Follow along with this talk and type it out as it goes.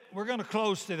we're going to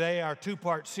close today our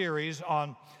two-part series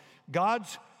on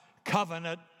God's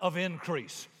covenant of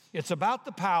increase. It's about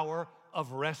the power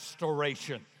of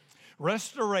restoration.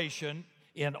 Restoration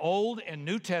in Old and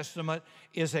New Testament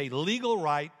is a legal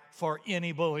right for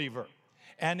any believer,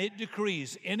 and it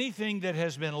decrees anything that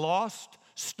has been lost,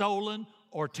 stolen,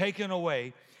 or taken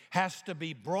away has to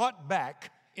be brought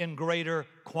back in greater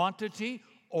quantity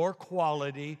or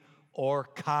quality or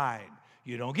kind.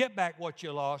 You don't get back what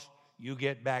you lost, you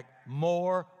get back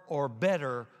more or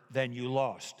better than you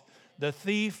lost. The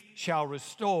thief shall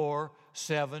restore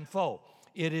sevenfold.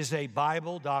 It is a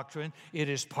Bible doctrine. It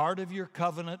is part of your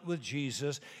covenant with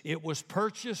Jesus. It was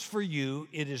purchased for you.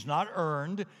 It is not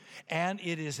earned, and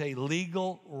it is a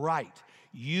legal right.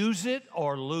 Use it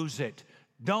or lose it.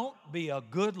 Don't be a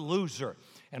good loser.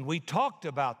 And we talked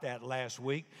about that last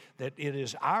week, that it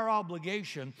is our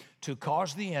obligation to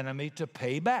cause the enemy to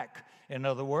pay back. In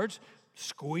other words,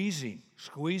 squeeze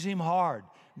him hard,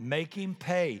 make him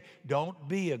pay. Don't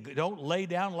lay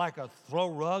down like a throw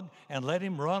rug and let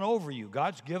him run over you.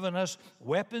 God's given us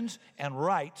weapons and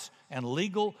rights and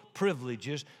legal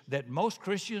privileges that most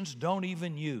Christians don't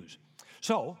even use.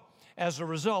 So, as a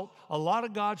result, a lot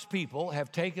of God's people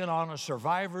have taken on a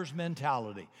survivor's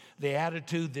mentality, the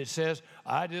attitude that says,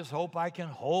 I just hope I can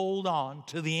hold on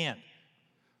to the end.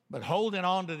 But holding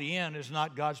on to the end is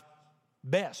not God's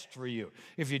best for you.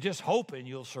 If you're just hoping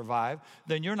you'll survive,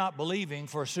 then you're not believing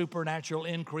for supernatural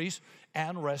increase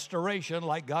and restoration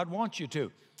like God wants you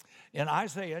to. In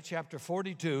Isaiah chapter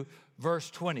 42, verse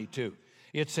 22,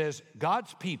 it says,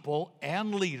 God's people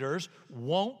and leaders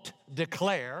won't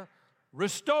declare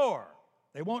restore.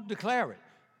 They won't declare it.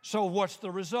 So what's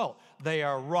the result? They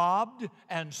are robbed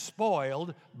and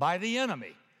spoiled by the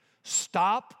enemy.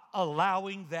 Stop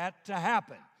allowing that to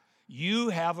happen. You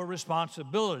have a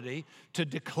responsibility to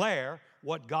declare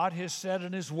what God has said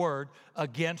in His Word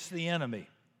against the enemy.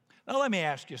 Now let me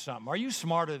ask you something. Are you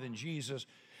smarter than Jesus?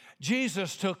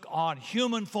 Jesus took on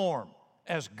human form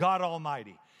as God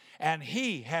Almighty, and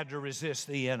He had to resist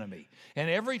the enemy. And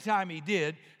every time He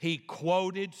did, He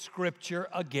quoted Scripture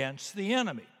against the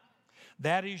enemy.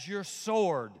 That is your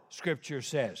sword, Scripture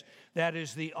says. That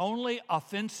is the only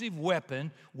offensive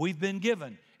weapon we've been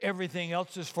given. Everything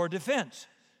else is for defense.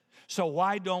 So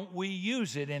why don't we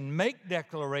use it and make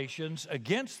declarations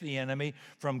against the enemy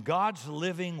from God's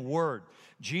living Word?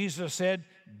 Jesus said,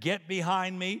 get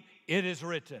behind me, it is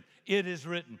written. It is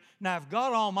written. Now, if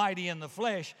God Almighty in the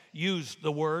flesh used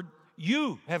the Word,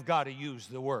 you have got to use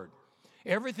the Word.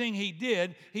 Everything He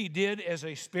did as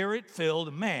a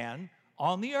Spirit-filled man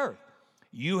on the earth.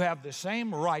 You have the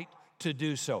same right to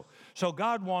do so. So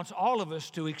God wants all of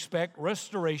us to expect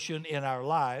restoration in our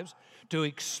lives, to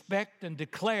expect and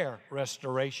declare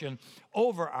restoration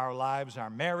over our lives, our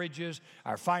marriages,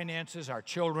 our finances, our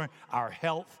children, our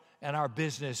health, and our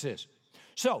businesses.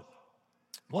 So,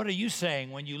 what are you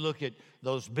saying when you look at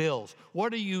those bills?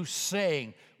 What are you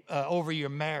saying over your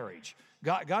marriage?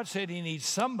 God said He needs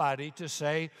somebody to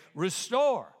say,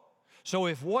 restore. So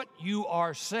if what you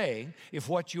are saying, if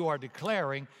what you are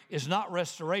declaring is not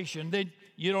restoration, then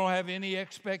you don't have any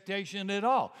expectation at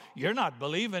all. You're not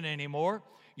believing anymore.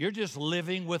 You're just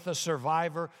living with a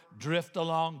survivor, drift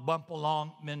along, bump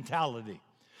along mentality.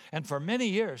 And for many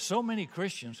years, so many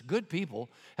Christians, good people,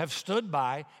 have stood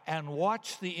by and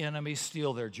watched the enemy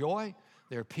steal their joy,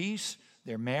 their peace,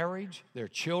 their marriage, their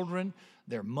children,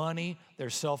 their money, their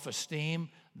self-esteem,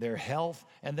 their health,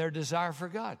 and their desire for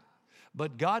God.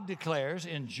 But God declares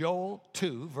in Joel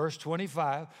 2, verse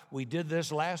 25, we did this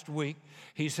last week,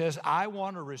 He says, I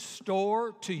want to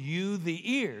restore to you the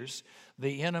years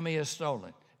the enemy has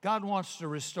stolen. God wants to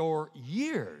restore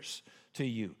years to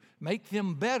you, make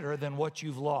them better than what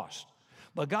you've lost.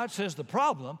 But God says the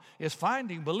problem is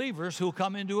finding believers who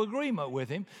come into agreement with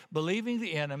Him, believing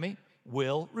the enemy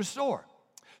will restore.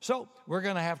 So we're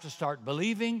going to have to start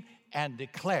believing and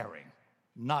declaring,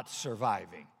 not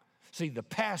surviving. See, the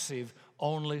passive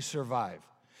only survive.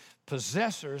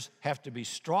 Possessors have to be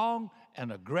strong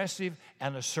and aggressive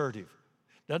and assertive.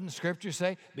 Doesn't the Scripture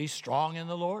say, be strong in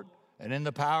the Lord and in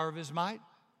the power of His might?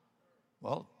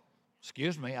 Well,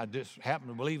 excuse me, I just happen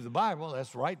to believe the Bible.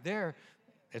 That's right there.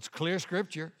 It's clear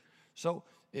Scripture. So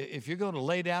if you're going to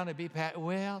lay down and be,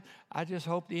 well, I just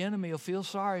hope the enemy will feel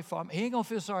sorry for me. He ain't going to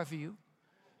feel sorry for you.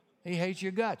 He hates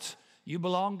your guts. You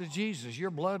belong to Jesus. You're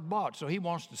blood bought. So He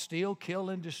wants to steal, kill,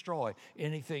 and destroy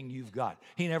anything you've got.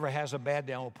 He never has a bad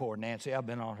day. Oh, poor Nancy, I've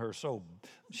been on her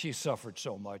she suffered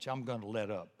so much. I'm going to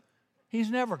let up. He's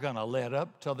never going to let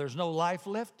up till there's no life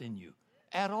left in you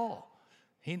at all.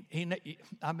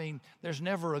 There's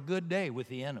never a good day with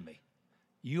the enemy.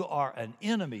 You are an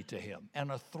enemy to Him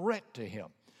and a threat to Him.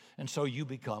 and so you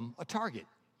become a target.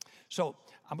 So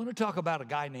I'm going to talk about a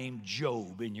guy named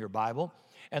Job in your Bible,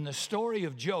 and the story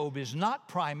of Job is not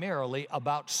primarily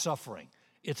about suffering.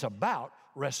 It's about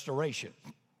restoration.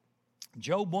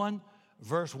 Job 1,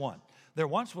 verse 1. There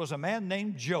once was a man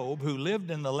named Job who lived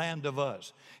in the land of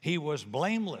Uz. He was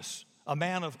blameless, a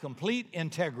man of complete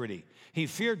integrity. He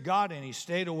feared God and he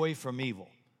stayed away from evil.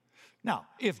 Now,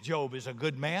 if Job is a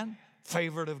good man,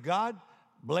 favored of God,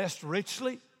 blessed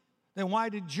richly, then why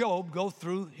did Job go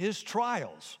through his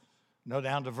trials? Go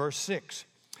down to verse 6.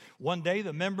 One day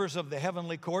the members of the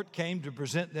heavenly court came to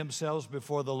present themselves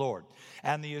before the Lord,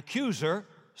 and the accuser,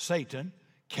 Satan,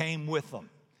 came with them.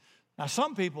 Now,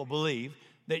 some people believe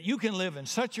that you can live in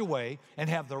such a way and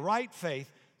have the right faith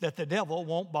that the devil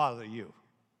won't bother you.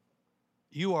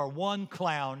 You are one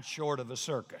clown short of a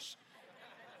circus.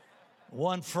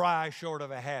 One fry short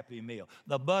of a Happy Meal.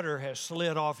 The butter has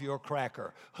slid off your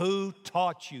cracker. Who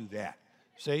taught you that?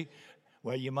 See?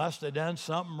 Well, you must have done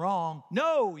something wrong.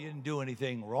 No, you didn't do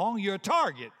anything wrong. You're a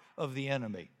target of the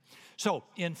enemy. So,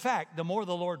 in fact, the more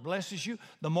the Lord blesses you,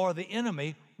 the more the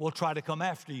enemy will try to come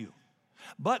after you.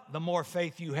 But the more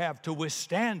faith you have to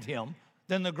withstand him,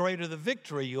 then the greater the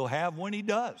victory you'll have when he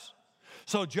does.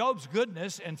 So Job's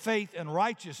goodness and faith and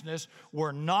righteousness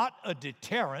were not a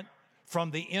deterrent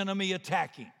from the enemy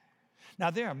attacking.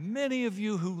 Now, there are many of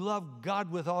you who love God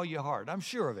with all your heart. I'm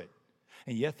sure of it.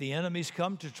 And yet the enemies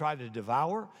come to try to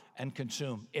devour and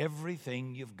consume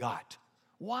everything you've got.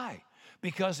 Why?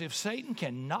 Because if Satan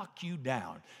can knock you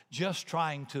down just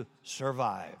trying to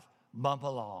survive, bump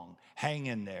along, hang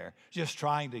in there, just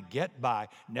trying to get by,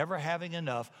 never having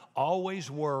enough, always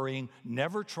worrying,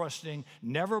 never trusting,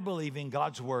 never believing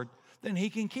God's word, then he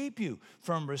can keep you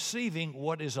from receiving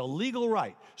what is a legal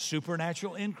right,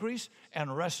 supernatural increase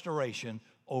and restoration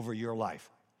over your life.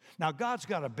 Now, God's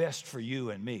got a best for you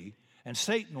and me, and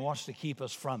Satan wants to keep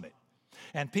us from it.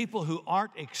 And people who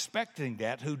aren't expecting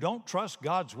that, who don't trust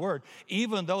God's word,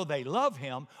 even though they love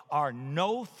him, are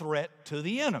no threat to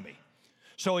the enemy.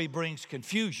 So he brings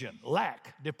confusion,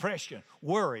 lack, depression,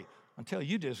 worry, until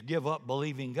you just give up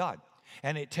believing God.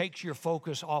 And it takes your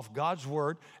focus off God's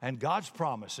word and God's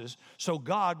promises, so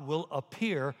God will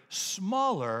appear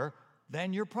smaller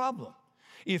than your problem.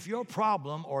 If your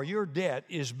problem or your debt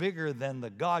is bigger than the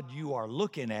God you are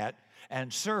looking at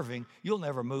and serving, you'll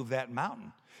never move that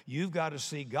mountain. You've got to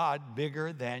see God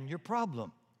bigger than your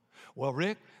problem. Well,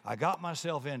 Rick, I got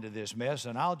myself into this mess,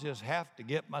 and I'll just have to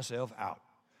get myself out.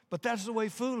 But that's the way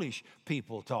foolish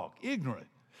people talk, ignorant.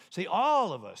 See,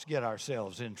 all of us get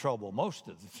ourselves in trouble most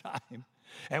of the time.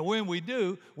 And when we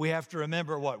do, we have to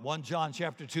remember what? 1 John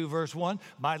chapter 2, verse 1,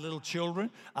 my little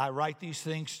children, I write these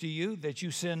things to you that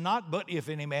you sin not, but if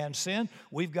any man sin,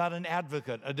 we've got an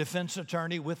advocate, a defense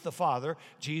attorney with the Father,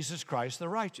 Jesus Christ the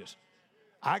righteous.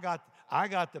 I got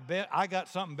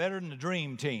something better than the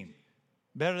dream team,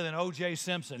 better than O.J.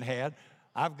 Simpson had.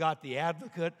 I've got the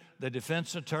advocate, the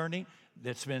defense attorney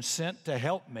that's been sent to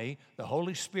help me. The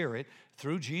Holy Spirit,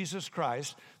 through Jesus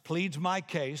Christ, pleads my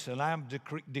case, and I am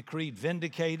decreed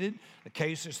vindicated. The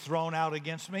case is thrown out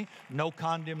against me. No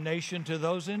condemnation to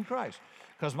those in Christ,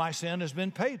 because my sin has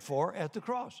been paid for at the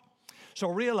cross. So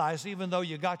realize, even though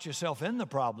you got yourself in the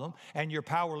problem and you're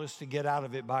powerless to get out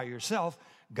of it by yourself,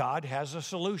 God has a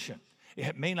solution.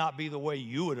 It may not be the way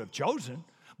you would have chosen,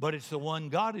 but it's the one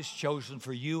God has chosen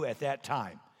for you at that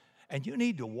time. And you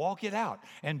need to walk it out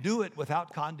and do it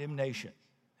without condemnation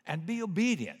and be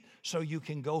obedient so you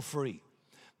can go free.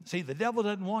 See, the devil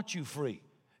doesn't want you free.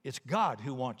 It's God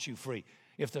who wants you free.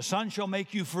 If the Son shall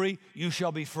make you free, you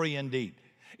shall be free indeed.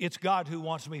 It's God who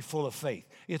wants me full of faith.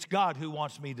 It's God who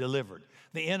wants me delivered.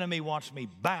 The enemy wants me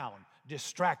bound,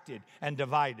 distracted, and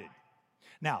divided.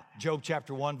 Now, Job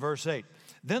chapter 1, verse 8.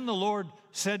 Then the Lord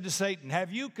said to Satan,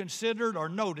 have you considered or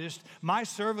noticed my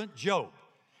servant Job?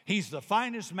 He's the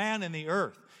finest man in the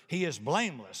earth. He is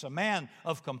blameless, a man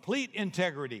of complete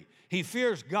integrity. He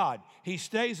fears God. He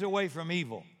stays away from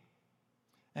evil.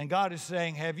 And God is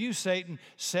saying, have you, Satan,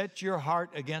 set your heart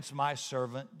against my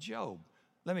servant Job?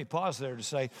 Let me pause there to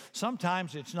say,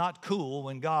 sometimes it's not cool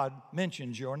when God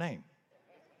mentions your name.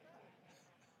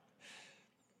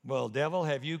 Well, devil,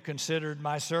 have you considered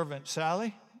my servant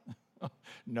Sally?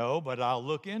 No, but I'll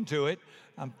look into it.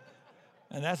 And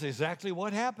that's exactly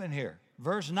what happened here.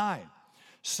 Verse 9,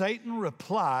 Satan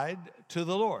replied to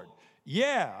the Lord,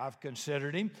 yeah, I've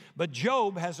considered him, but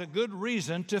Job has a good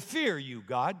reason to fear you,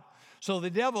 God. So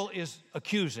the devil is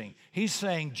accusing. He's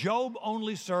saying Job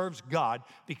only serves God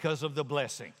because of the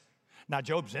blessing. Now,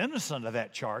 Job's innocent of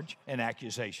that charge and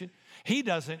accusation. He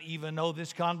doesn't even know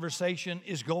this conversation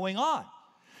is going on.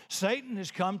 Satan has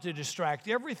come to distract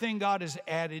everything God has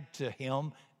added to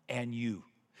him and you.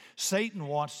 Satan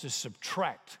wants to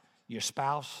subtract your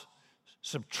spouse,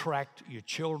 subtract your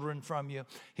children from you.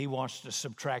 He wants to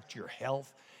subtract your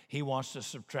health. He wants to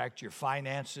subtract your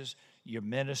finances, your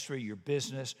ministry, your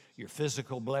business, your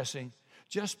physical blessing,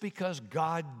 just because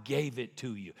God gave it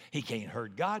to you. He can't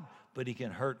hurt God, but he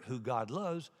can hurt who God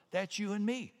loves. That's you and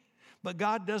me. But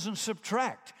God doesn't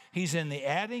subtract. He's in the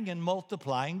adding and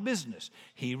multiplying business.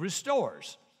 He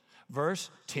restores. Verse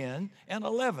 10 and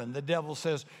 11, the devil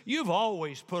says, you've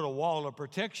always put a wall of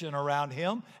protection around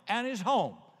him and his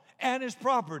home and his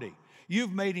property.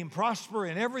 You've made him prosper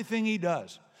in everything he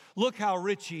does. Look how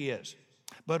rich he is.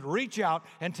 But reach out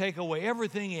and take away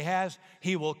everything he has.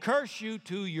 He will curse you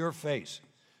to your face.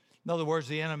 In other words,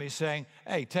 the enemy's saying,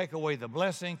 hey, take away the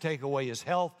blessing, take away his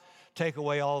health, take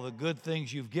away all the good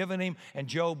things you've given him, and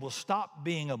Job will stop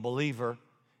being a believer,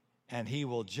 and he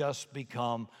will just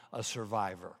become a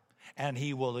survivor. And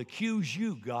he will accuse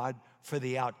you, God, for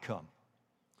the outcome.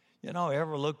 You know,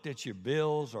 ever looked at your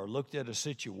bills or looked at a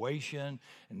situation,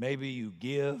 and maybe you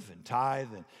give and tithe,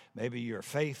 and maybe you're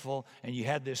faithful, and you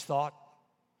had this thought,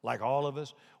 like all of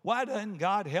us, why doesn't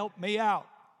God help me out?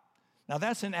 Now,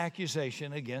 that's an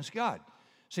accusation against God.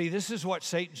 See, this is what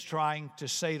Satan's trying to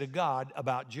say to God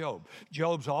about Job.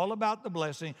 Job's all about the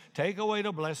blessing. Take away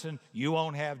the blessing, you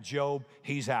won't have Job,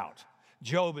 he's out.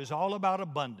 Job is all about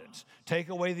abundance. Take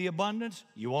away the abundance,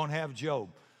 you won't have Job.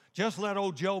 Just let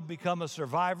old Job become a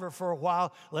survivor for a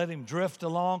while, let him drift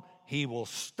along, he will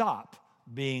stop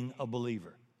being a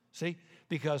believer. See?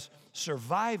 Because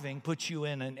surviving puts you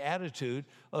in an attitude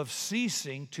of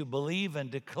ceasing to believe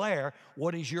and declare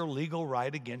what is your legal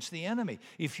right against the enemy.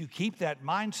 If you keep that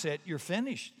mindset, you're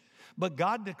finished. But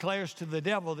God declares to the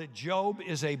devil that Job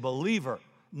is a believer,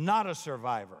 not a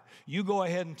survivor. You go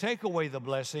ahead and take away the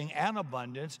blessing and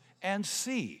abundance and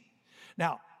see.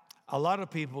 Now, a lot of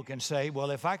people can say,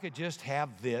 well, if I could just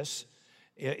have this,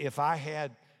 if I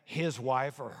had his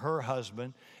wife or her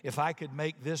husband, if I could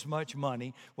make this much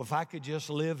money, if I could just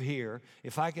live here,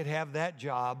 if I could have that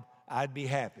job, I'd be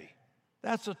happy.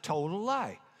 That's a total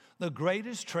lie. The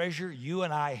greatest treasure you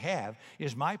and I have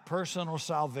is my personal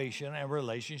salvation and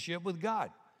relationship with God.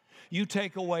 You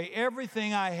take away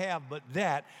everything I have but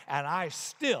that, and I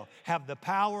still have the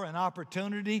power and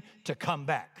opportunity to come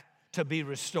back, to be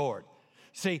restored.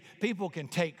 See, people can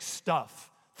take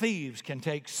stuff. Thieves can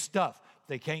take stuff.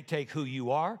 They can't take who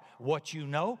you are, what you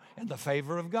know, and the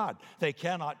favor of God. They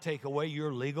cannot take away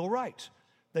your legal rights.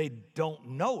 They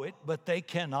don't know it, but they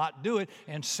cannot do it.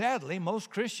 And sadly, most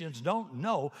Christians don't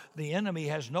know the enemy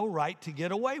has no right to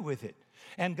get away with it.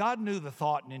 And God knew the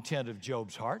thought and intent of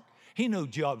Job's heart. He knew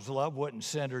Job's love wasn't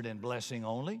centered in blessing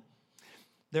only.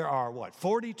 There are,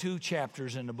 42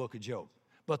 chapters in the book of Job.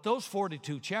 But those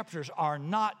 42 chapters are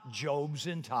not Job's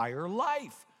entire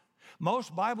life.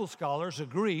 Most Bible scholars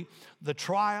agree the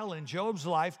trial in Job's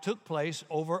life took place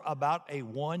over about a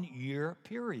 1-year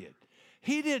period.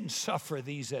 He didn't suffer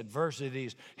these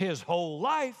adversities his whole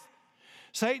life.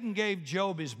 Satan gave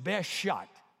Job his best shot,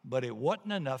 but it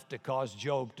wasn't enough to cause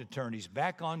Job to turn his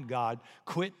back on God,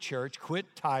 quit church, quit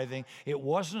tithing. It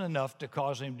wasn't enough to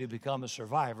cause him to become a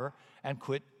survivor and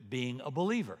quit being a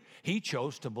believer. He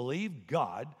chose to believe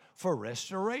God for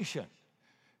restoration.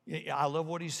 I love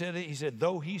what he said. He said,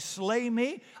 though he slay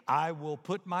me, I will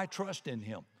put my trust in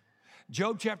him.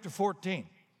 Job chapter 14,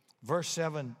 verse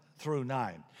 7 through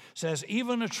 9 says,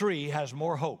 even a tree has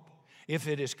more hope. If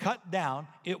it is cut down,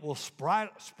 it will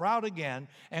sprout again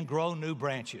and grow new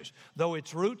branches. Though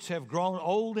its roots have grown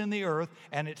old in the earth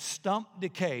and its stump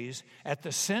decays, at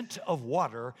the scent of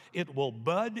water, it will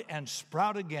bud and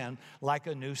sprout again like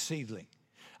a new seedling.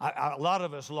 A lot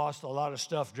of us lost a lot of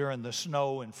stuff during the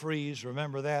snow and freeze.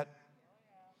 Remember that?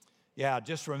 Yeah,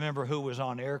 just remember who was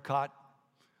on ERCOT.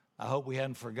 I hope we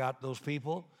hadn't forgot those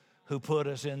people who put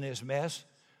us in this mess.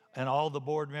 And all the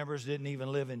board members didn't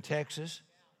even live in Texas.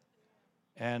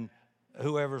 And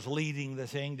whoever's leading the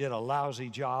thing did a lousy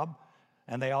job.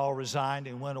 And they all resigned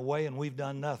and went away, and we've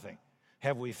done nothing.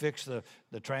 Have we fixed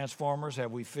the transformers?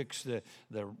 Have we fixed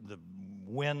the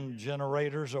wind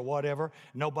generators or whatever?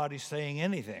 Nobody's saying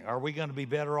anything. Are we going to be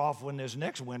better off when this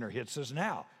next winter hits us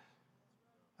now?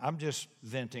 I'm just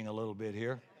venting a little bit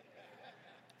here.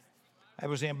 I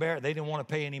was embarrassed. They didn't want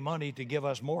to pay any money to give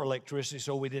us more electricity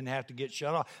so we didn't have to get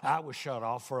shut off. I was shut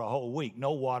off for a whole week.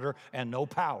 No water and no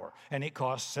power. And it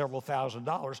cost several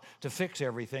 $1,000s to fix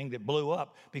everything that blew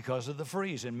up because of the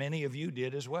freeze. And many of you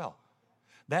did as well.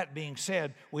 That being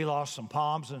said, we lost some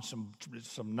palms and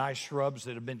some nice shrubs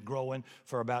that have been growing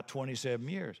for about 27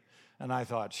 years. And I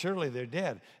thought, surely they're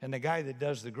dead. And the guy that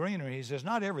does the greenery, he says,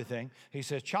 not everything. He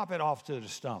says, chop it off to the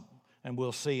stump, and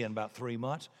we'll see in about 3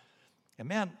 months. And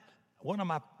man, One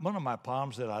of my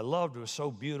palms that I loved was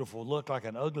so beautiful, looked like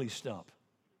an ugly stump.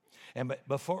 And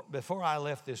before I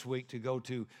left this week to go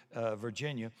to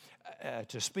Virginia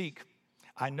to speak,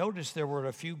 I noticed there were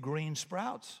a few green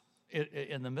sprouts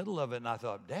in the middle of it, and I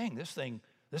thought, dang, this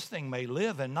thing may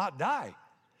live and not die.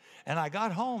 And I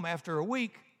got home after a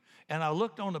week, and I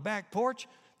looked on the back porch.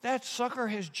 That sucker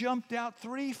has jumped out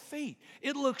 3 feet.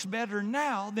 It looks better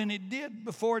now than it did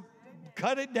before it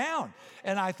cut it down.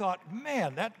 And I thought,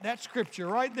 man, that scripture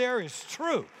right there is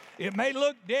true. It may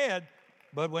look dead,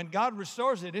 but when God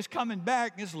restores it, it's coming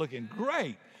back and it's looking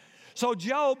great. So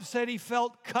Job said he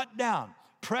felt cut down,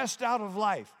 pressed out of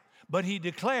life, but he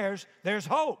declares there's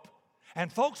hope.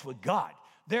 And folks, with God,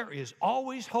 there is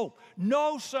always hope.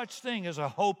 No such thing as a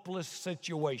hopeless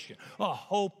situation, a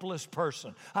hopeless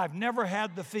person. I've never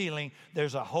had the feeling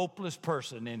there's a hopeless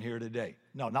person in here today.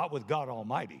 No, not with God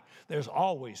Almighty. There's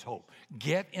always hope.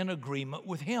 Get in agreement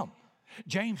with Him.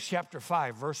 James chapter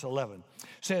 5, verse 11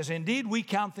 says, "Indeed, we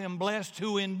count them blessed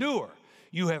who endure.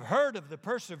 You have heard of the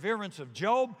perseverance of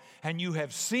Job, and you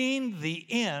have seen the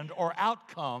end or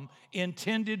outcome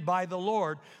intended by the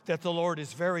Lord, that the Lord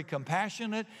is very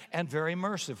compassionate and very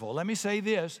merciful." Let me say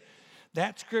this.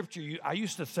 That scripture, I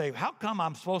used to say, how come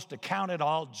I'm supposed to count it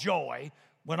all joy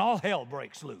when all hell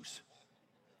breaks loose?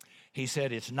 He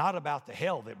said, it's not about the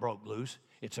hell that broke loose.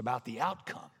 It's about the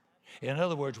outcome. In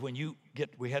other words,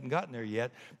 we hadn't gotten there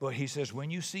yet, but he says, when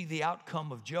you see the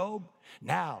outcome of Job,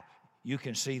 now you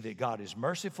can see that God is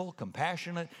merciful,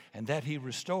 compassionate, and that He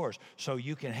restores. So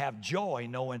you can have joy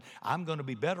knowing I'm going to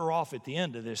be better off at the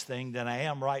end of this thing than I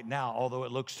am right now, although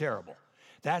it looks terrible.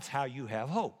 That's how you have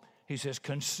hope. He says,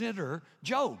 consider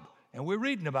Job. And we're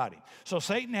reading about him. So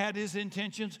Satan had his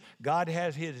intentions. God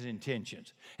has His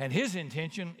intentions. And His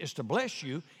intention is to bless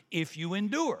you if you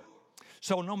endure.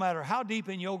 So no matter how deep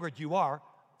in yogurt you are,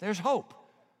 there's hope.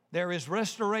 There is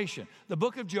restoration. The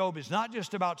book of Job is not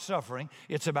just about suffering.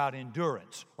 It's about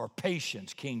endurance or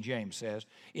patience, King James says,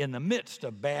 in the midst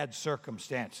of bad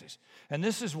circumstances. And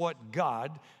this is what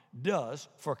God does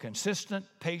for consistent,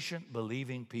 patient,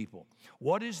 believing people.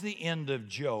 What is the end of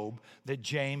Job that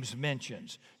James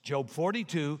mentions? Job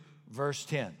 42, verse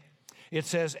 10. It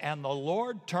says, "And the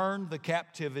Lord turned the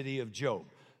captivity of Job."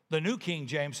 The New King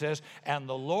James says, "And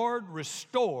the Lord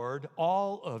restored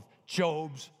all of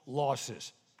Job's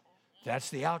losses."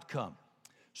 That's the outcome.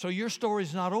 So your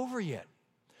story's not over yet.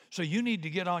 So you need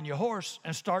to get on your horse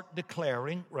and start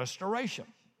declaring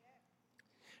restoration.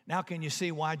 Now, can you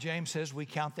see why James says we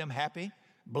count them happy,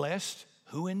 blessed,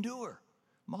 who endure?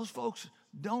 Most folks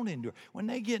don't endure. When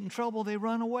they get in trouble, they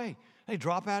run away. They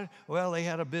drop out. Well, they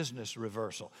had a business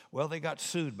reversal. Well, they got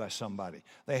sued by somebody.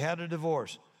 They had a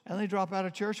divorce. And they drop out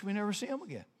of church. We never see them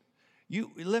again.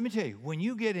 Let me tell you, when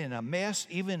you get in a mess,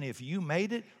 even if you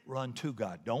made it, run to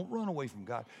God. Don't run away from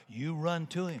God. You run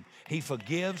to Him. He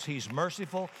forgives, He's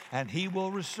merciful, and He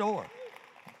will restore.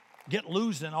 Get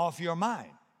losing off your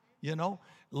mind. You know,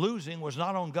 losing was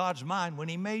not on God's mind when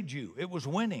He made you. It was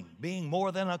winning, being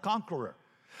more than a conqueror.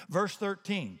 Verse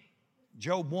 13,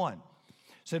 Job 1,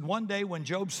 said, "One day when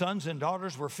Job's sons and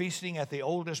daughters were feasting at the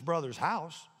oldest brother's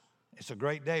house," it's a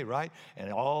great day, right?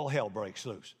 And all hell breaks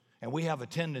loose. And we have a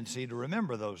tendency to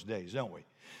remember those days, don't we?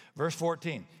 Verse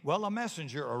 14, "Well, a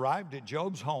messenger arrived at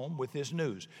Job's home with this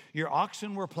news. Your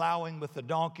oxen were plowing with the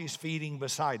donkeys feeding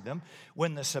beside them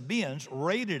when the Sabaeans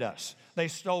raided us. They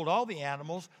stole all the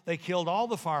animals, they killed all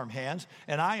the farm hands,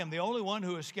 and I am the only one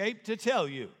who escaped to tell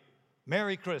you.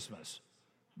 Merry Christmas."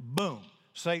 Boom,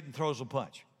 Satan throws a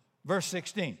punch. Verse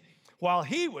 16, "While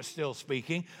he was still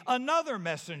speaking, another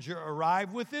messenger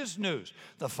arrived with this news.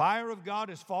 The fire of God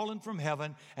has fallen from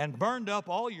heaven and burned up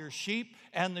all your sheep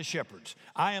and the shepherds.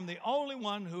 I am the only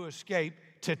one who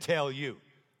escaped to tell you."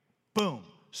 Boom,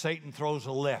 Satan throws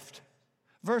a left.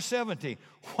 Verse 17,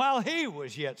 "While he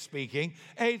was yet speaking,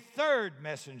 a third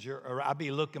messenger arrived." I'll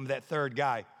be looking for that third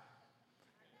guy.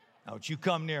 Don't you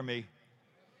come near me.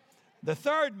 "The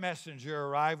third messenger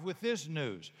arrived with this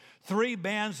news. 3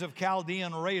 bands of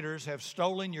Chaldean raiders have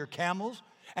stolen your camels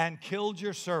and killed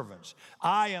your servants.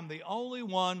 I am the only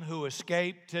one who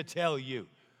escaped to tell you."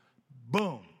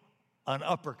 Boom, an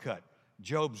uppercut.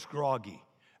 Job's groggy.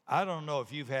 I don't know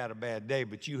if you've had a bad day,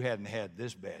 but you hadn't had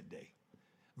this bad day.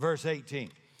 Verse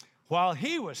 18, "While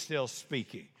he was still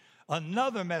speaking,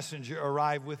 another messenger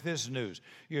arrived with this news.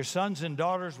 Your sons and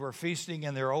daughters were feasting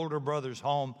in their older brother's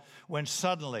home when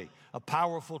suddenly a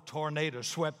powerful tornado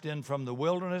swept in from the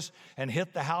wilderness and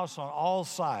hit the house on all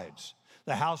sides.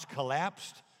 The house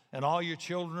collapsed and all your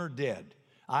children are dead.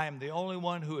 I am the only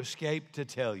one who escaped to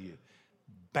tell you."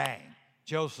 Bang.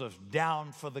 Joseph's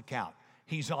down for the count.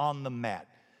 He's on the mat.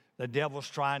 The devil's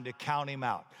trying to count him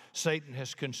out. Satan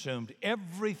has consumed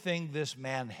everything this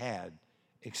man had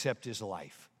except his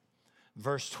life.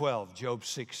 Verse 12, Job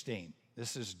 16.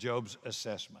 This is Job's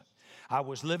assessment. I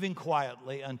was living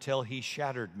quietly until he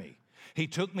shattered me. He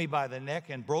took me by the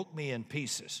neck and broke me in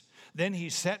pieces. Then he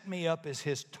set me up as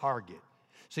his target.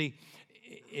 See,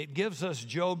 it gives us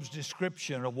Job's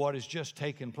description of what has just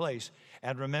taken place.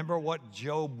 And remember what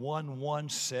Job 1:1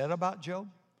 said about Job?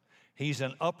 He's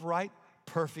an upright,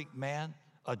 perfect man,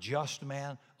 a just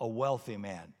man, a wealthy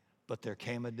man. But there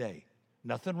came a day.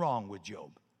 Nothing wrong with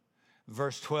Job.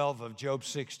 Verse 12 of Job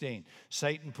 16,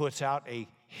 Satan puts out a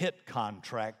hit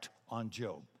contract on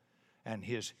Job. And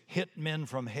his hit men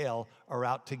from hell are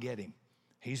out to get him.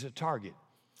 He's a target.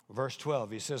 Verse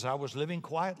 12, he says, I was living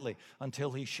quietly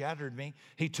until he shattered me.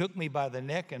 He took me by the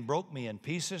neck and broke me in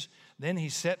pieces. Then he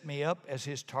set me up as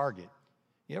his target.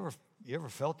 You ever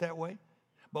felt that way?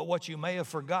 But what you may have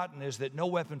forgotten is that no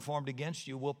weapon formed against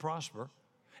you will prosper.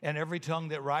 And every tongue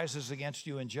that rises against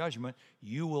you in judgment,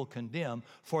 you will condemn.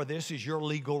 For this is your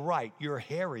legal right, your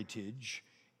heritage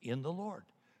in the Lord.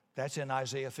 That's in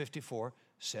Isaiah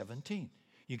 54:17.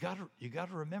 You got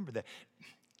to remember that.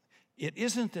 It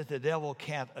isn't that the devil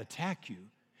can't attack you.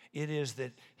 It is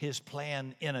that his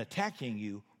plan in attacking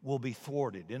you will be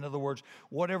thwarted. In other words,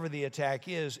 whatever the attack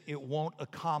is, it won't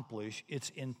accomplish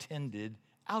its intended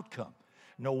outcome.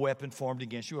 No weapon formed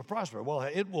against you will prosper. Well,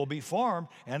 it will be formed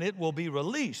and it will be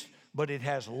released, but it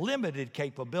has limited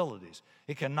capabilities.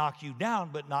 It can knock you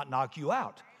down, but not knock you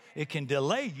out. It can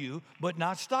delay you, but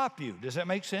not stop you. Does that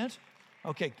make sense?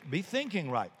 Okay, be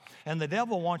thinking right. And the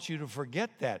devil wants you to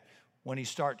forget that when he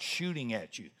starts shooting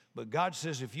at you. But God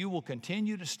says if you will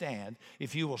continue to stand,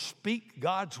 if you will speak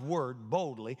God's word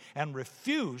boldly and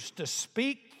refuse to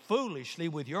speak foolishly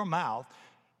with your mouth,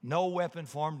 no weapon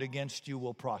formed against you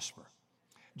will prosper.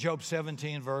 Job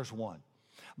 17, verse 1.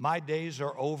 My days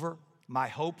are over. My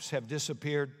hopes have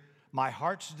disappeared. My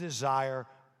heart's desire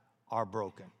are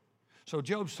broken. So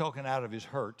Job's talking out of his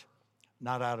hurt,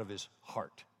 not out of his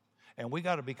heart. And we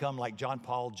got to become like John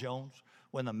Paul Jones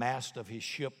when the mast of his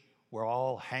ship were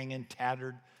all hanging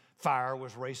tattered. Fire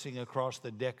was racing across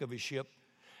the deck of his ship.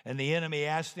 And the enemy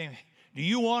asked him, do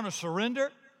you want to surrender?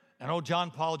 And old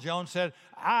John Paul Jones said,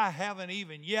 I haven't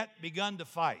even yet begun to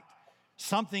fight.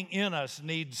 Something in us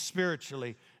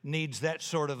spiritually needs that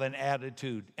sort of an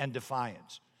attitude and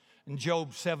defiance. In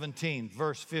Job 17,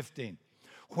 verse 15,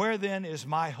 where then is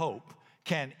my hope?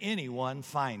 Can anyone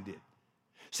find it?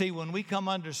 See, when we come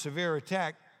under severe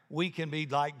attack, we can be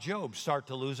like Job, start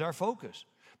to lose our focus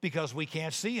because we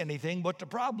can't see anything but the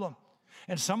problem.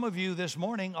 And some of you this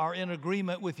morning are in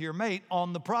agreement with your mate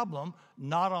on the problem,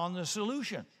 not on the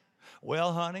solution.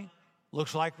 Well, honey,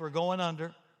 looks like we're going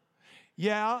under.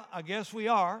 Yeah, I guess we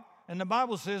are. And the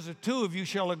Bible says if two of you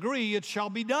shall agree, it shall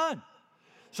be done.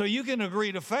 So you can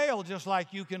agree to fail just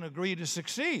like you can agree to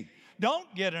succeed.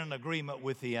 Don't get in agreement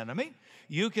with the enemy.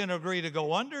 You can agree to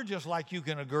go under just like you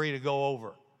can agree to go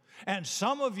over. And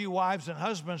some of you wives and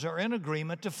husbands are in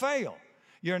agreement to fail.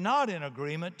 You're not in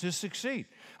agreement to succeed.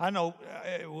 I know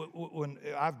when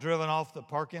I've driven off the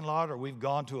parking lot or we've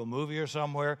gone to a movie or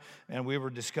somewhere and we were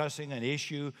discussing an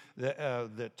issue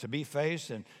that to be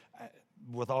faced, and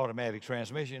with automatic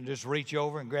transmission, just reach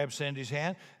over and grab Cindy's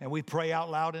hand and we pray out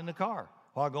loud in the car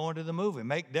while going to the movie.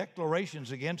 Make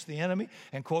declarations against the enemy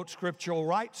and quote scriptural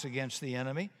rights against the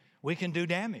enemy. We can do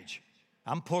damage.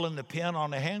 I'm pulling the pin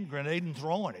on the hand grenade and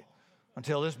throwing it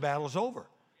until this battle's over.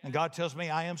 And God tells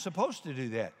me I am supposed to do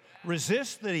that.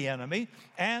 Resist the enemy,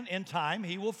 and in time,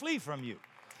 he will flee from you.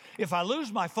 If I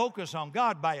lose my focus on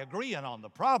God by agreeing on the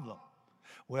problem,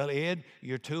 well, Ed,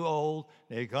 you're too old.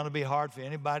 It's going to be hard for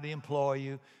anybody to employ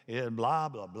you. Blah,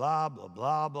 blah, blah, blah,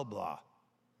 blah, blah, blah.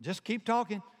 Just keep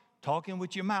talking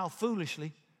with your mouth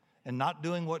foolishly and not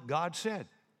doing what God said.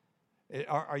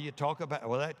 Are you talking about,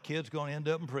 well, that kid's going to end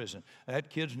up in prison. That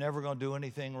kid's never going to do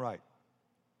anything right.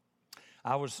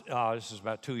 This is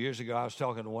about 2 years ago, I was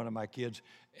talking to one of my kids,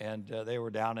 and they were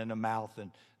down in the mouth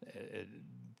and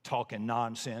talking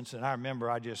nonsense. And I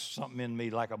remember something in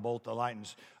me like a bolt of lightning.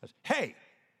 Hey,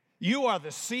 you are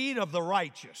the seed of the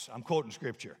righteous. I'm quoting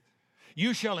scripture.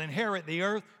 You shall inherit the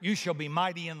earth. You shall be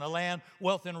mighty in the land.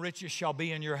 Wealth and riches shall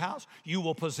be in your house. You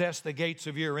will possess the gates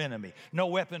of your enemy. No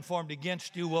weapon formed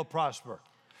against you will prosper.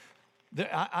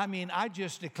 I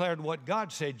just declared what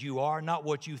God said you are, not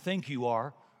what you think you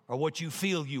are, or what you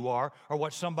feel you are, or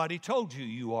what somebody told you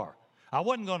you are. I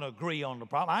wasn't going to agree on the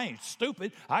problem. I ain't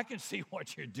stupid. I can see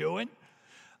what you're doing.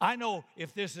 I know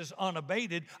if this is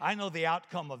unabated, I know the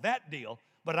outcome of that deal.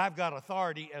 But I've got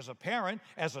authority as a parent,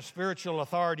 as a spiritual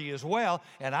authority as well,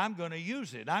 and I'm going to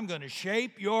use it. I'm going to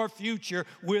shape your future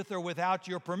with or without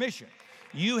your permission.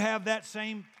 You have that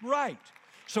same right.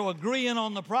 So agreeing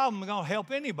on the problem is going to help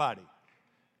anybody.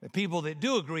 The people that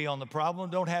do agree on the problem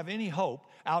don't have any hope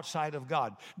outside of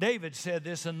God. David said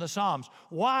this in the Psalms,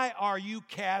 "Why are you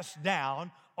cast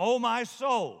down, O my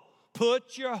soul?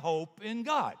 Put your hope in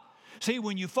God." See,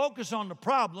 when you focus on the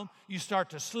problem, you start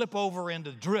to slip over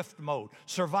into drift mode,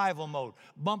 survival mode,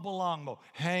 bump along mode,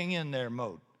 hang in there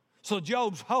mode. So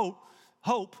Job's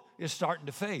hope is starting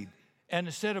to fade. And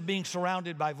instead of being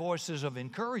surrounded by voices of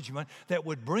encouragement that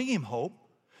would bring him hope,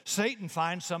 Satan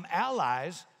finds some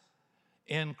allies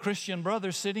in Christian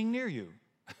brothers sitting near you.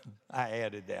 I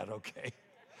added that, okay.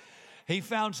 He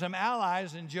found some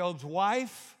allies in Job's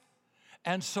wife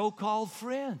and so-called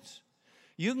friends.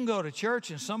 You can go to church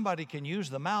and somebody can use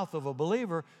the mouth of a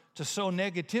believer to sow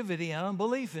negativity and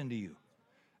unbelief into you.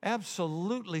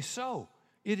 Absolutely so.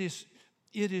 It is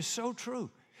so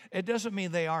true. It doesn't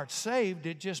mean they aren't saved.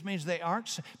 It just means they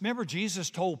aren't. Remember, Jesus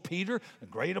told Peter, the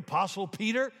great apostle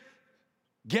Peter,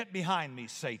 "Get behind me,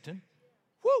 Satan."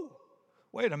 Woo!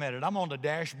 Wait a minute, I'm on the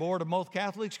dashboard of most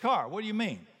Catholics' car. What do you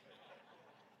mean?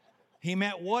 He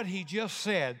meant what he just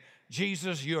said.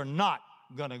 Jesus, you're not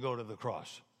going to go to the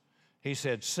cross. He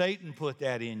said, Satan put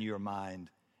that in your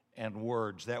mind and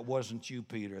words. That wasn't you,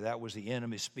 Peter. That was the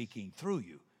enemy speaking through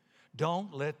you.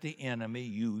 Don't let the enemy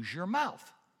use your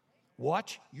mouth.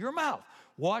 Watch your mouth.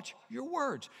 Watch your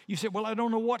words. You say, well, I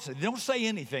don't know what to say. Don't say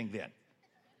anything then.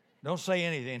 Don't say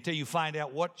anything until you find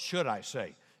out what should I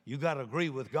say. You got to agree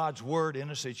with God's word in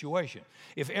a situation.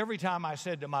 If every time I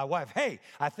said to my wife, hey,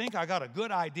 I think I got a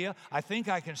good idea, I think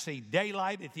I can see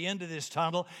daylight at the end of this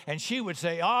tunnel, and she would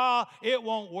say, it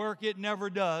won't work, it never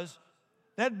does,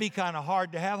 that'd be kind of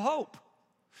hard to have hope.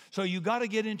 So you got to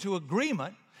get into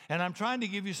agreement, and I'm trying to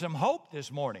give you some hope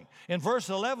this morning. In verse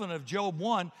 11 of Job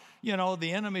 1,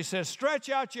 the enemy says, stretch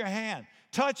out your hand,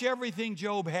 touch everything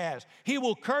Job has. He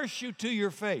will curse you to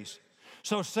your face.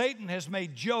 So Satan has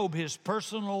made Job his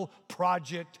personal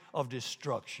project of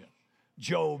destruction.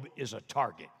 Job is a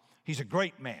target. He's a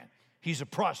great man. He's a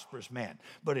prosperous man.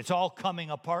 But it's all coming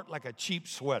apart like a cheap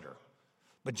sweater.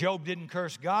 But Job didn't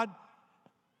curse God.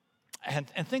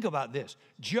 And think about this.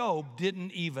 Job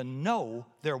didn't even know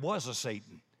there was a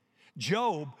Satan.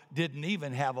 Job didn't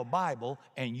even have a Bible,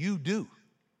 and you do.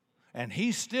 And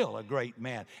he's still a great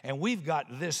man. And we've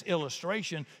got this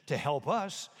illustration to help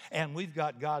us, and we've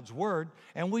got God's word,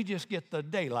 and we just get the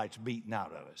daylights beaten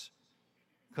out of us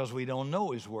because we don't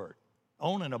know his word.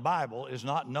 Owning a Bible is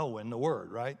not knowing the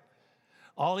word, right?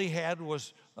 All he had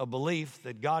was a belief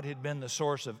that God had been the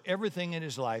source of everything in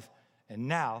his life, and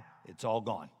now it's all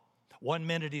gone. One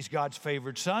minute he's God's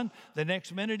favored son, the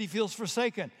next minute he feels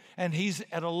forsaken, and he's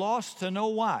at a loss to know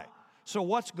why. So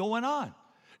what's going on?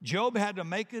 Job had to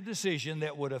make a decision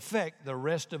that would affect the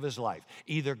rest of his life.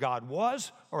 Either God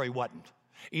was or he wasn't.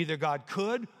 Either God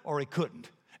could or he couldn't.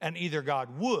 And either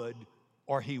God would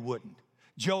or he wouldn't.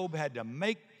 Job had to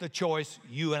make the choice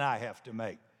you and I have to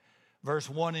make. Verse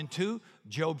 1 and 2,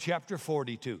 Job chapter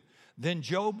 42. Then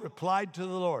Job replied to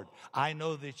the Lord, I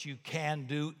know that you can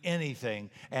do anything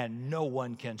and no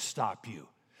one can stop you.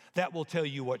 That will tell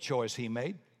you what choice he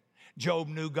made. Job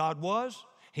knew God was,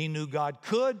 he knew God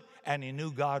could, and he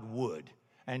knew God would.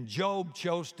 And Job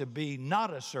chose to be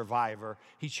not a survivor.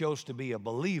 He chose to be a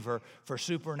believer for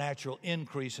supernatural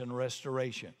increase and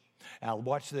restoration. Now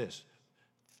watch this.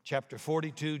 Chapter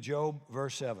 42, Job,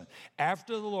 verse 7.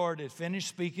 After the Lord had finished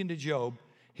speaking to Job,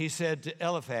 he said to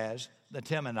Eliphaz, the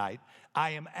Temanite,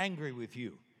 I am angry with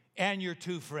you and your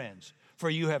two friends, for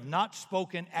you have not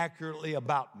spoken accurately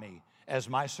about me, as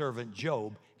my servant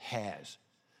Job has.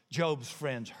 Job's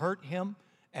friends hurt him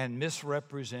and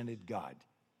misrepresented God.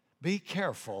 Be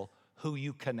careful who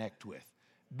you connect with.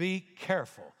 Be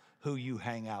careful who you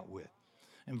hang out with.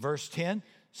 And verse 10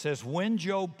 says, when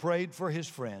Job prayed for his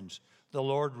friends, the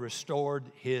Lord restored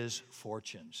his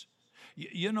fortunes.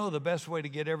 You know the best way to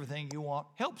get everything you want?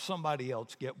 Help somebody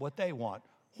else get what they want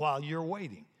while you're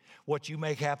waiting. What you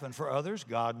make happen for others,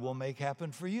 God will make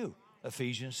happen for you.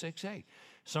 Ephesians 6:8.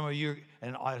 Some of you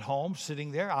at home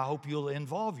sitting there, I hope you'll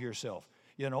involve yourself.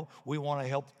 We want to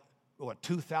help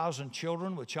 2,000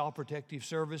 children with Child Protective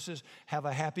Services have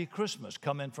a happy Christmas,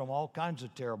 coming from all kinds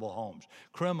of terrible homes,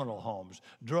 criminal homes,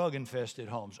 drug-infested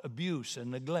homes, abuse and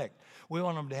neglect. We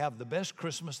want them to have the best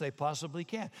Christmas they possibly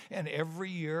can. And every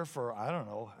year for, I don't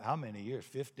know how many years,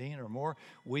 15 or more,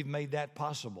 we've made that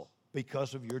possible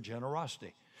because of your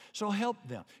generosity. So help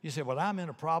them. You say, well, I'm in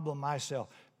a problem myself.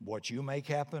 What you make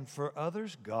happen for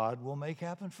others, God will make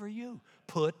happen for you.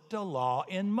 Put the law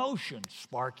in motion,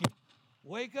 Sparky.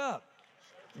 Wake up.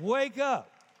 Wake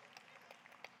up.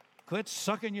 Quit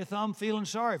sucking your thumb, feeling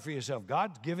sorry for yourself.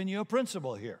 God's giving you a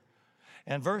principle here.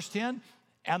 And verse 10,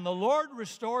 and the Lord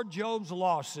restored Job's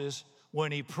losses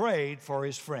when he prayed for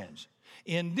his friends.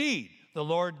 Indeed, the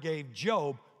Lord gave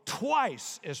Job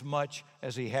twice as much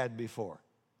as he had before.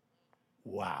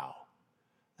 Wow.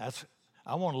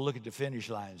 I want to look at the finish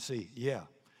line and see, yeah,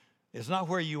 it's not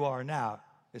where you are now,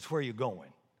 it's where you're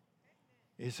going.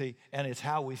 You see, and it's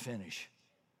how we finish.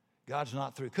 God's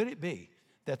not through. Could it be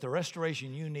that the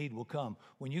restoration you need will come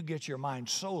when you get your mind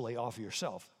solely off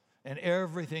yourself and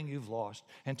everything you've lost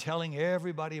and telling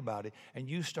everybody about it, and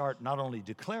you start not only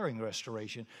declaring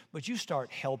restoration, but you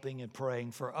start helping and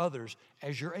praying for others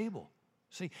as you're able?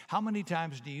 See, how many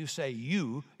times do you say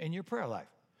you in your prayer life?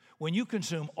 When you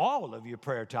consume all of your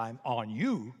prayer time on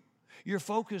you, your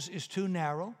focus is too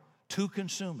narrow, too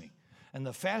consuming. And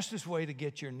the fastest way to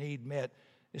get your need met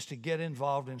is to get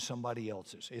involved in somebody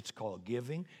else's. It's called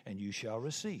giving, and you shall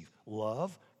receive.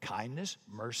 Love, kindness,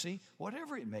 mercy,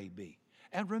 whatever it may be.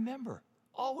 And remember,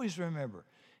 always remember,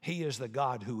 He is the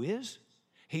God who is,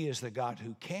 He is the God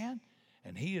who can,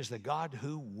 and He is the God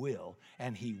who will,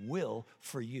 and He will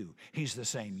for you. He's the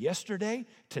same yesterday,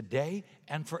 today,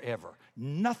 and forever.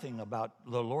 Nothing about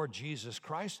the Lord Jesus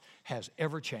Christ has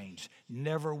ever changed.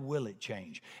 Never will it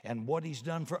change. And what He's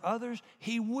done for others,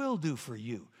 He will do for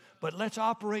you. But let's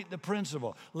operate the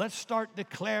principle. Let's start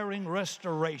declaring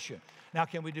restoration. Now,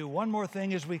 can we do one more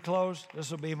thing as we close? This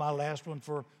will be my last one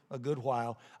for a good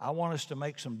while. I want us to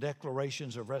make some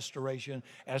declarations of restoration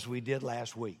as we did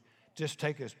last week. Just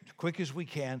take as quick as we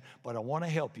can, but I want to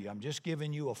help you. I'm just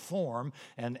giving you a form,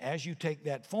 and as you take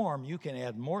that form, you can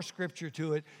add more scripture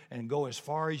to it and go as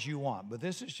far as you want. But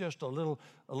this is just a little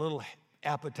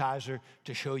appetizer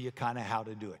to show you kind of how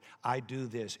to do it. I do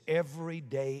this every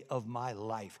day of my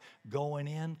life, going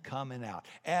in, coming out,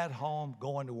 at home,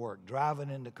 going to work, driving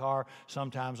in the car,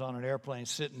 sometimes on an airplane,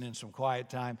 sitting in some quiet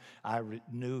time. I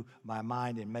renew my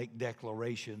mind and make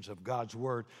declarations of God's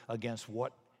word against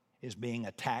what is being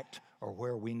attacked or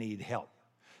where we need help.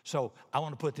 So I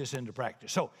want to put this into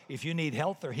practice. So if you need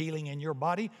health or healing in your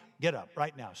body, get up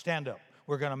right now, stand up.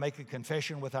 We're going to make a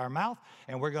confession with our mouth,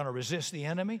 and we're going to resist the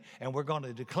enemy, and we're going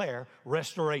to declare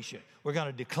restoration. We're going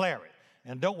to declare it.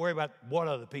 And don't worry about what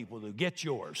other people do. Get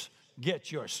yours.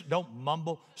 Get yours. Don't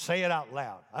mumble. Say it out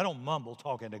loud. I don't mumble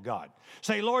talking to God.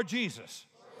 Say, Lord Jesus,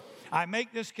 I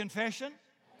make this confession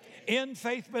in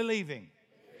faith believing.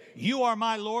 You are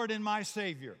my Lord and my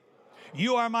Savior.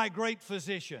 You are my great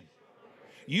physician.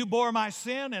 You bore my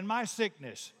sin and my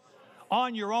sickness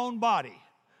on your own body,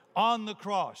 on the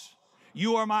cross.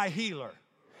 You are my healer.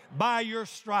 By your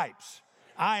stripes,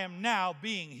 I am now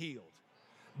being healed.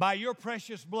 By your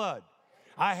precious blood,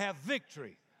 I have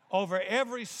victory over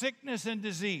every sickness and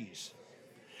disease.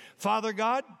 Father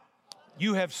God,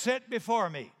 you have set before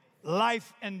me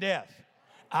life and death.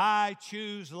 I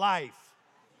choose life.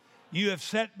 You have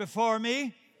set before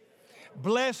me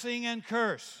blessing and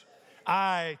curse.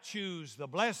 I choose the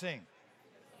blessing.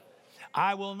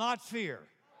 I will not fear,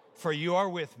 for you are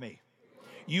with me.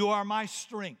 You are my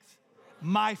strength,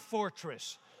 my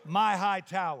fortress, my high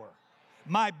tower,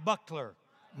 my buckler,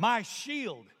 my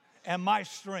shield, and my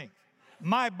strength.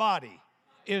 My body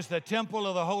is the temple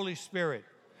of the Holy Spirit.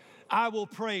 I will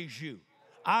praise you.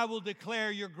 I will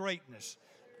declare your greatness.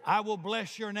 I will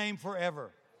bless your name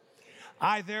forever.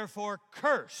 I therefore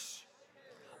curse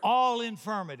all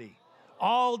infirmity,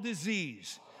 all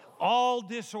disease, all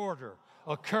disorder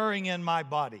occurring in my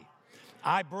body.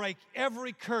 I break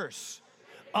every curse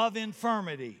of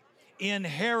infirmity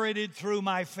inherited through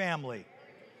my family.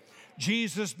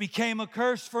 Jesus became a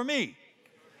curse for me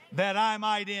that I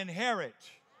might inherit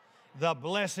the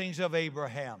blessings of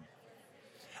Abraham.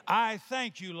 I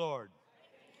thank you, Lord.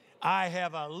 I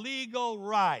have a legal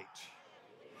right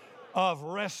of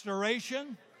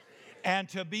restoration and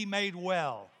to be made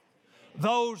well.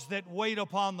 Those that wait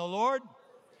upon the Lord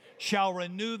shall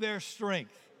renew their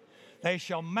strength. They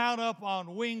shall mount up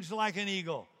on wings like an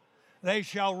eagle. They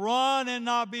shall run and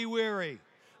not be weary.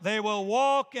 They will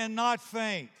walk and not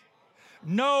faint.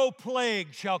 No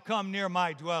plague shall come near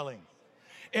my dwelling.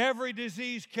 Every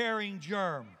disease-carrying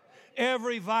germ,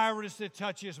 every virus that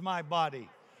touches my body,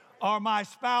 or my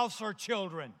spouse or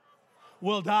children,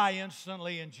 will die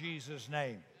instantly in Jesus'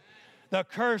 name. The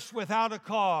curse without a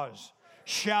cause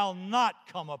shall not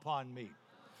come upon me.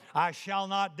 I shall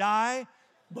not die,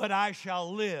 but I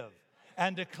shall live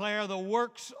and declare the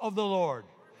works of the Lord.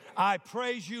 I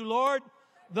praise you, Lord.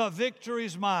 The victory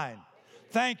is mine.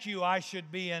 Thank you. I should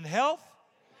be in health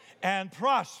and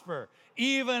prosper,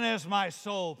 even as my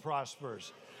soul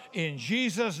prospers. In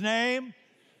Jesus' name,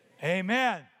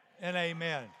 amen and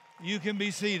amen. You can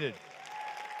be seated.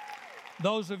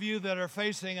 Those of you that are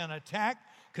facing an attack,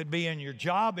 could be in your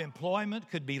job, employment,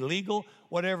 could be legal,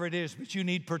 whatever it is, but you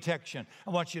need protection.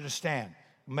 I want you to stand.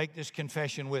 Make this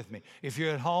confession with me. If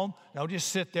you're at home, don't just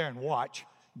sit there and watch.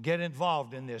 Get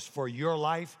involved in this for your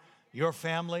life, your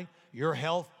family, your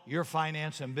health, your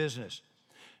finance, and business.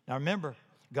 Now remember,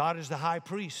 God is the high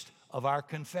priest of our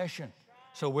confession.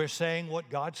 So we're saying what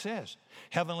God says.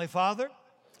 Heavenly Father,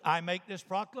 I make this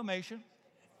proclamation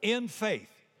in faith,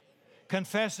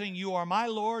 confessing you are my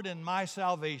Lord and my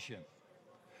salvation.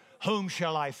 Whom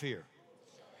shall I fear?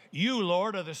 You,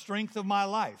 Lord, are the strength of my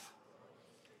life.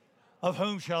 Of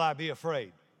whom shall I be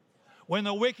afraid? When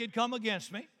the wicked come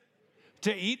against me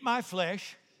to eat my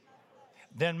flesh,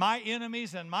 then my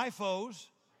enemies and my foes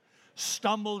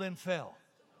stumbled and fell.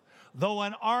 Though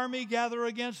an army gather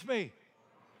against me,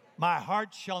 my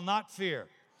heart shall not fear.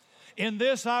 In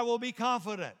this I will be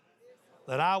confident,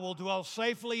 that I will dwell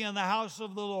safely in the house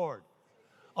of the Lord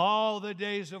all the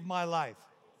days of my life.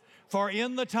 For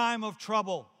in the time of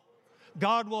trouble,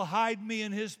 God will hide me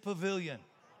in his pavilion.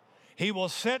 He will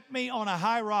set me on a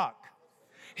high rock.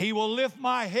 He will lift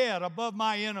my head above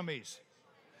my enemies.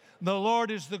 The Lord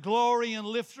is the glory and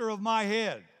lifter of my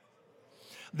head.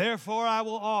 Therefore I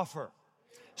will offer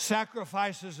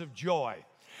sacrifices of joy.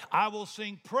 I will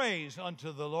sing praise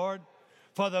unto the Lord,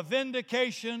 for the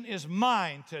vindication is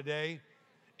mine today,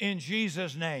 in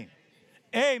Jesus' name.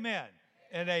 Amen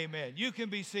and amen. You can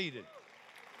be seated.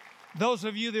 Those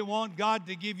of you that want God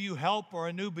to give you help or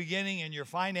a new beginning in your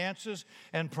finances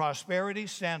and prosperity,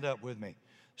 stand up with me.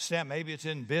 Stand. Maybe it's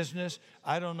in business.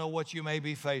 I don't know what you may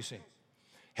be facing.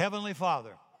 Heavenly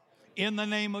Father, in the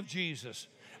name of Jesus,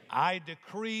 I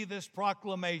decree this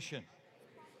proclamation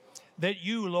that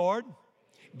you, Lord,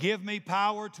 give me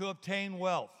power to obtain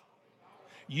wealth.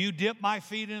 You dip my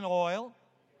feet in oil.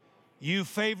 You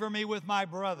favor me with my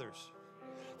brothers.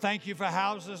 Thank you for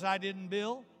houses I didn't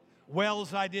build,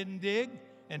 wells I didn't dig,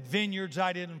 and vineyards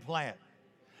I didn't plant.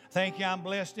 Thank you, I'm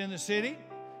blessed in the city,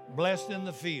 blessed in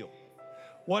the field.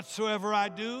 Whatsoever I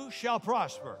do shall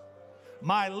prosper.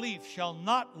 My leaf shall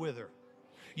not wither.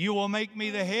 You will make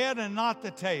me the head and not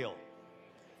the tail.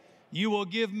 You will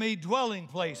give me dwelling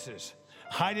places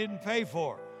I didn't pay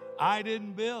for, I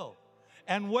didn't build,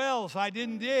 and wells I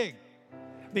didn't dig,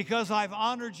 because I've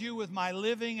honored you with my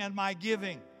living and my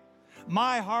giving.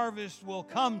 My harvest will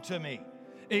come to me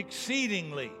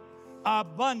exceedingly,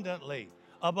 abundantly,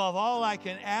 above all I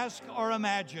can ask or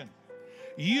imagine.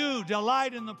 You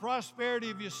delight in the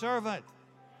prosperity of your servant.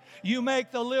 You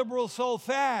make the liberal soul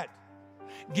fat.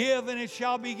 Give, and it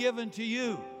shall be given to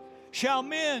you. Shall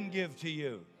men give to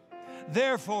you?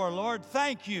 Therefore, Lord,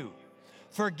 thank you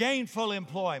for gainful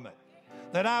employment,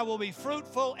 that I will be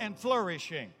fruitful and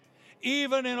flourishing,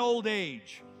 even in old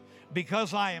age,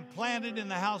 because I am planted in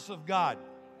the house of God.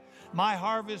 My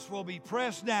harvest will be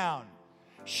pressed down,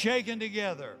 shaken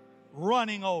together,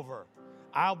 running over.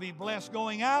 I'll be blessed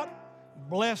going out,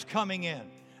 blessed coming in.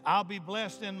 I'll be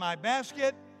blessed in my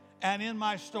basket and in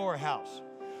my storehouse.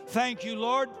 Thank you,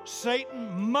 Lord.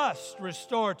 Satan must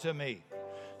restore to me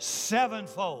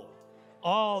sevenfold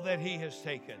all that he has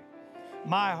taken.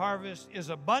 My harvest is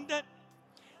abundant.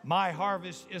 My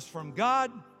harvest is from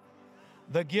God,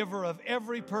 the giver of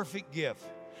every perfect gift.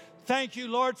 Thank you,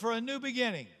 Lord, for a new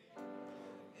beginning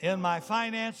in my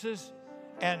finances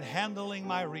and handling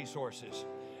my resources.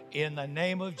 In the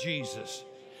name of Jesus.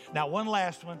 Now, one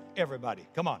last one. Everybody,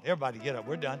 come on. Everybody get up.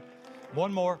 We're done.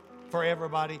 One more for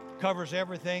everybody. Covers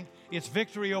everything. It's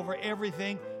victory over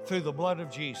everything through the blood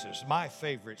of Jesus. My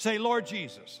favorite. Say, Lord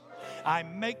Jesus, I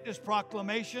make this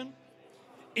proclamation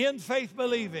in faith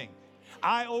believing.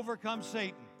 I overcome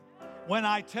Satan when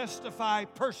I testify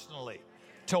personally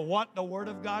to what the Word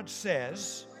of God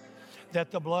says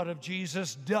that the blood of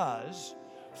Jesus does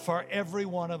for every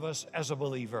one of us as a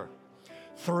believer.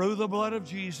 Through the blood of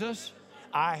Jesus,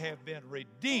 I have been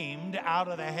redeemed out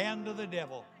of the hand of the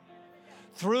devil.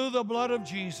 Through the blood of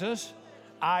Jesus,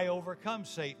 I overcome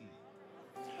Satan.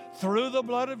 Through the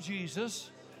blood of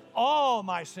Jesus, all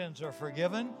my sins are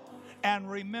forgiven and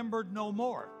remembered no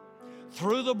more.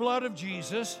 Through the blood of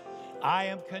Jesus, I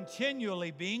am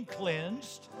continually being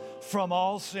cleansed from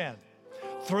all sin.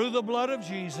 Through the blood of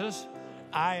Jesus,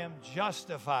 I am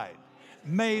justified,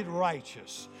 made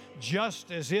righteous,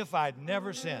 just as if I'd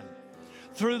never sinned.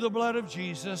 Through the blood of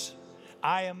Jesus,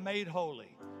 I am made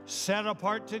holy, set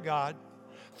apart to God.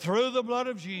 Through the blood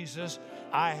of Jesus,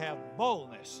 I have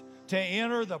boldness to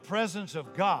enter the presence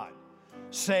of God,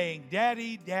 saying,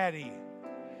 Daddy, Daddy.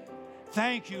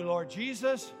 Thank you, Lord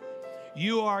Jesus.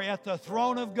 You are at the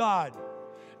throne of God,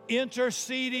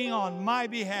 interceding on my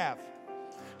behalf,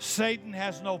 Satan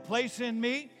has no place in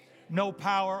me, no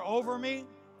power over me,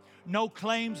 no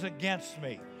claims against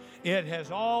me. It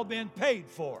has all been paid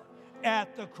for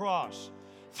at the cross.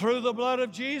 Through the blood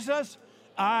of Jesus,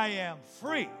 I am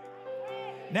free.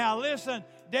 Now listen,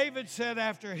 David said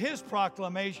after his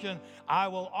proclamation, I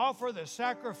will offer the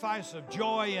sacrifice of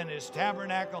joy in his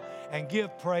tabernacle and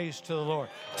give praise to the Lord.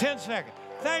 10 seconds.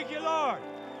 Thank you, Lord.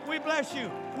 We bless you.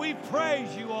 We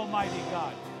praise you, Almighty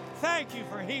God. Thank you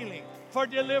for healing, for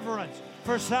deliverance,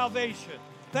 for salvation.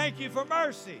 Thank you for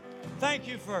mercy. Thank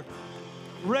you for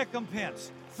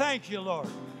recompense. Thank you, Lord.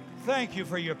 Thank you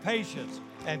for your patience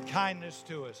and kindness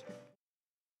to us.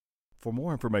 For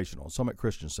more information on Summit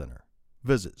Christian Center,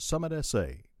 visit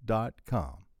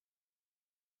summitsa.com.